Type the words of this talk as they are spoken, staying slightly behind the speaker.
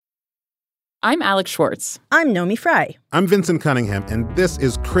I'm Alex Schwartz. I'm Nomi Fry. I'm Vincent Cunningham, and this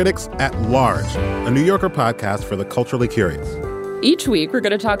is Critics at Large, a New Yorker podcast for the culturally curious. Each week, we're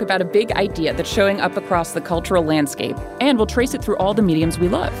going to talk about a big idea that's showing up across the cultural landscape, and we'll trace it through all the mediums we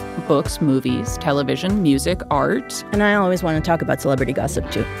love: books, movies, television, music, art. And I always want to talk about celebrity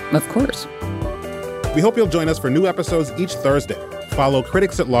gossip, too. Of course. We hope you'll join us for new episodes each Thursday. Follow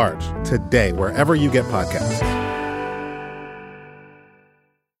Critics at Large today, wherever you get podcasts.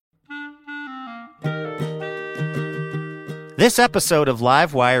 This episode of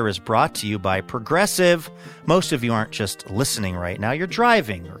Livewire is brought to you by Progressive. Most of you aren't just listening right now. You're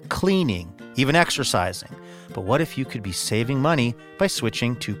driving or cleaning, even exercising. But what if you could be saving money by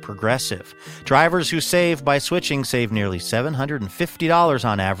switching to Progressive? Drivers who save by switching save nearly $750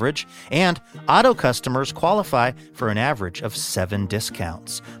 on average, and auto customers qualify for an average of 7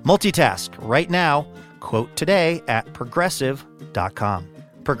 discounts. Multitask right now. Quote today at Progressive.com.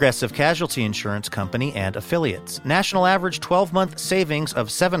 Progressive Casualty Insurance Company and Affiliates. National average 12-month savings of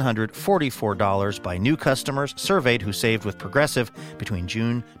 $744 by new customers surveyed who saved with Progressive between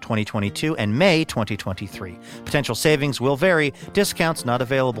June 2022 and May 2023. Potential savings will vary. Discounts not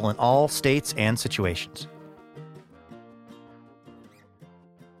available in all states and situations.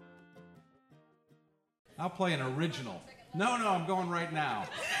 I'll play an original. No, I'm going right now.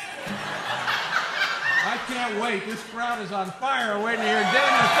 I can't wait. This crowd is on fire waiting to hear Daniel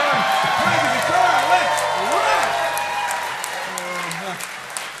Stern play the guitar. Let's rock!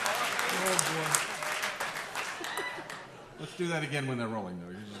 Oh, boy. Let's do that again when they're rolling, though.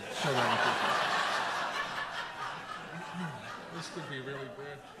 You just show that. This could be really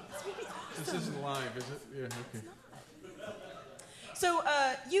bad. This isn't live, is it? Yeah, okay. So,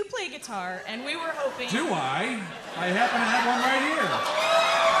 you play guitar, and we were hoping... Do I? I happen to have one right here.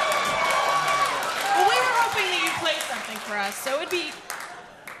 Well, we were hoping that you'd play something for us, so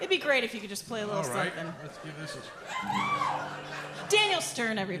it'd be great if you could just play a little All right. something. Let's give this a... Daniel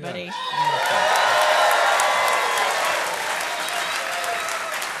Stern, everybody. Yeah.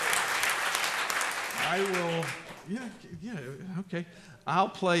 I will... Yeah, okay. I'll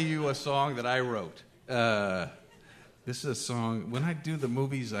play you a song that I wrote. This is a song... When I do the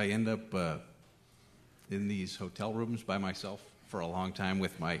movies, I end up in these hotel rooms by myself for a long time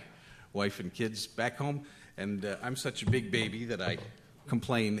with my wife and kids back home, and I'm such a big baby that I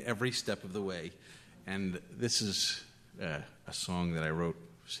complain every step of the way. And this is a song that I wrote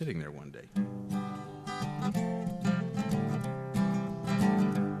sitting there one day.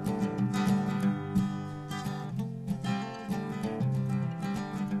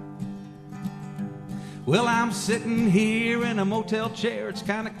 Well, I'm sitting here in a motel chair. It's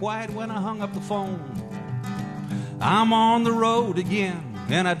kind of quiet when I hung up the phone. I'm on the road again,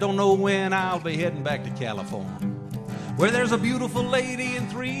 and I don't know when I'll be heading back to California, where there's a beautiful lady and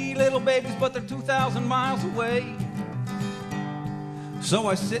 3 little babies, but they're 2,000 miles away. So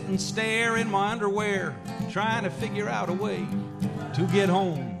I sit and stare in my underwear, trying to figure out a way to get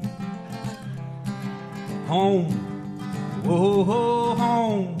home. Home. Whoa, whoa,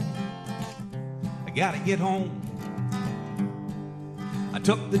 home. I gotta get home. I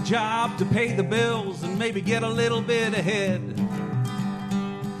took the job to pay the bills and maybe get a little bit ahead.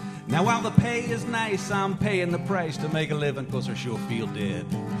 Now while the pay is nice, I'm paying the price to make a living, 'cause I sure feel dead.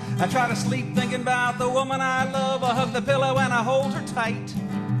 I try to sleep thinking about the woman I love. I hug the pillow and I hold her tight.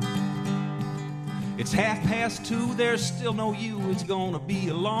 It's 2:30, there's still no you. It's gonna be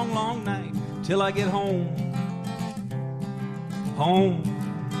a long, long night till I get home. Home.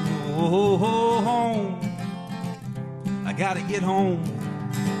 Oh, home. I gotta get home.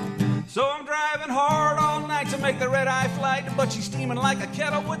 So I'm driving hard all night to make the red-eye flight, but she's steaming like a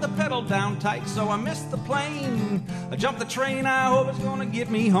kettle with the pedal down tight. So I missed the plane, I jumped the train, I hope it's gonna get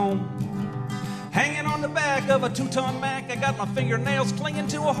me home. Hanging on the back of a 2-ton Mack, I got my fingernails clinging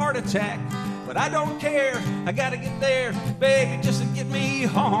to a heart attack. But I don't care, I gotta get there, baby, just to get me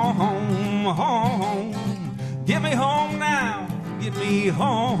home, home. Get me home now, get me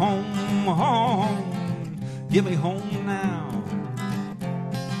home, home. Get me home now.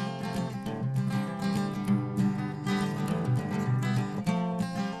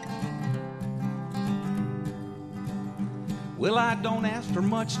 Well, I don't ask for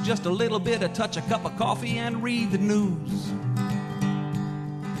much, just a little bit, a touch, a cup of coffee, and read the news.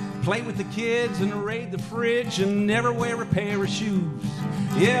 Play with the kids and raid the fridge and never wear a pair of shoes.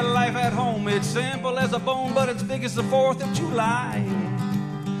 Yeah, life at home, it's simple as a bone, but it's big as the 4th of July.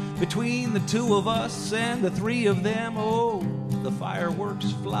 Between the 2 of us and the 3 of them, oh, the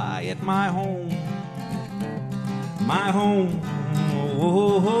fireworks fly at my home. My home,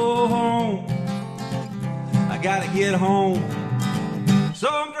 oh, home. I gotta get home. So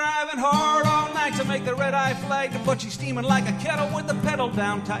I'm driving hard on to make the red eye flag, but she's steaming like a kettle with the pedal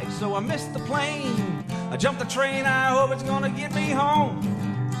down tight. So I missed the plane, I jumped the train, I hope it's gonna get me home.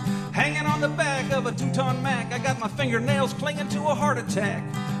 Hanging on the back of a 2-ton Mack, I got my fingernails clinging to a heart attack.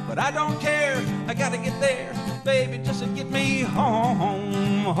 But I don't care, I gotta get there, baby, just to get me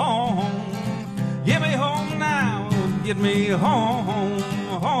home, home. Get me home now, get me home,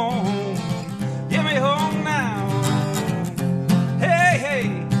 home. Get me home now. Hey,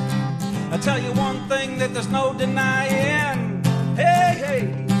 hey, I tell you one thing that there's no denying. Hey,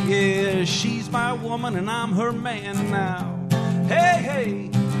 hey, yeah, she's my woman and I'm her man now. Hey, hey,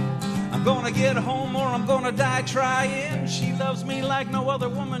 I'm gonna get home or I'm gonna die trying. She loves me like no other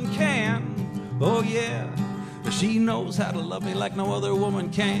woman can. Oh yeah, she knows how to love me like no other woman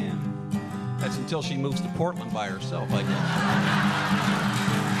can. That's until she moves to Portland by herself, I guess.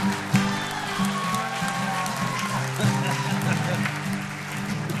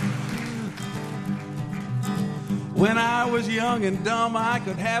 When I was young and dumb, I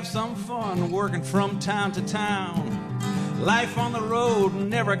could have some fun working from town to town. Life on the road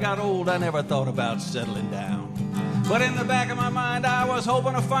never got old, I never thought about settling down. But in the back of my mind, I was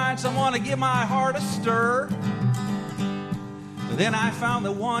hoping to find someone to give my heart a stir. Then I found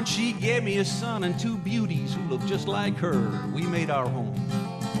the one, she gave me a son and 2 beauties who looked just like her. We made our home.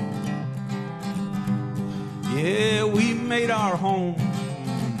 Yeah, we made our home.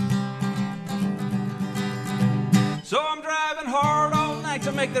 So I'm driving hard all night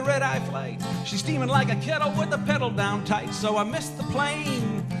to make the red-eye flight. She's steaming like a kettle with the pedal down tight. So I missed the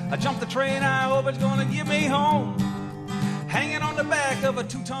plane, I jumped the train, I hope it's gonna get me home. Hanging on the back of a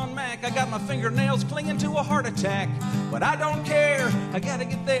 2-ton Mack, I got my fingernails clinging to a heart attack. But I don't care, I gotta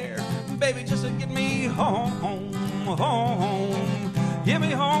get there, baby, just to get me home, home. Get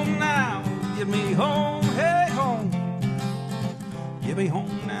me home now, get me home, hey home. Get me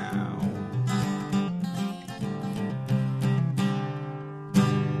home now.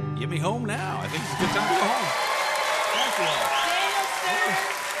 Get me home now. I think it's a good time to go home. Thank you all. Daniel Stern,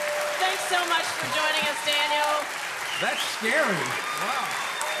 thanks so much for joining us, Daniel. That's scary. Wow.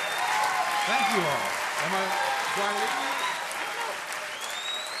 Thank you all. Do I leave you?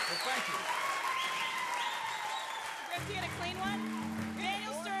 Well, thank you. Chris, you get a clean one?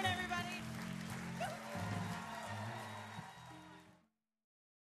 Daniel Stern, everybody.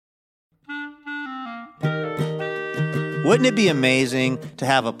 Wouldn't it be amazing to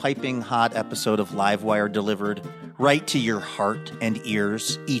have a piping hot episode of Livewire delivered right to your heart and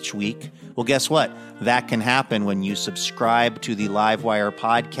ears each week? Well, guess what? That can happen when you subscribe to the Livewire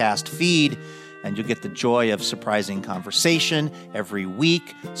podcast feed, and you'll get the joy of surprising conversation every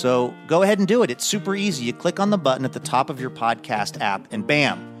week. So go ahead and do it. It's super easy. You click on the button at the top of your podcast app, and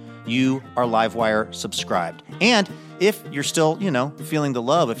bam, you are Livewire subscribed. And if you're still, feeling the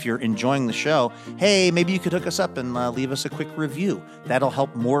love, if you're enjoying the show, hey, maybe you could hook us up and leave us a quick review. That'll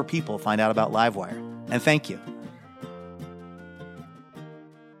help more people find out about Livewire. And thank you.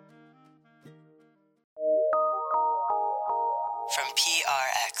 From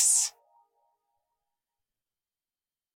PRX.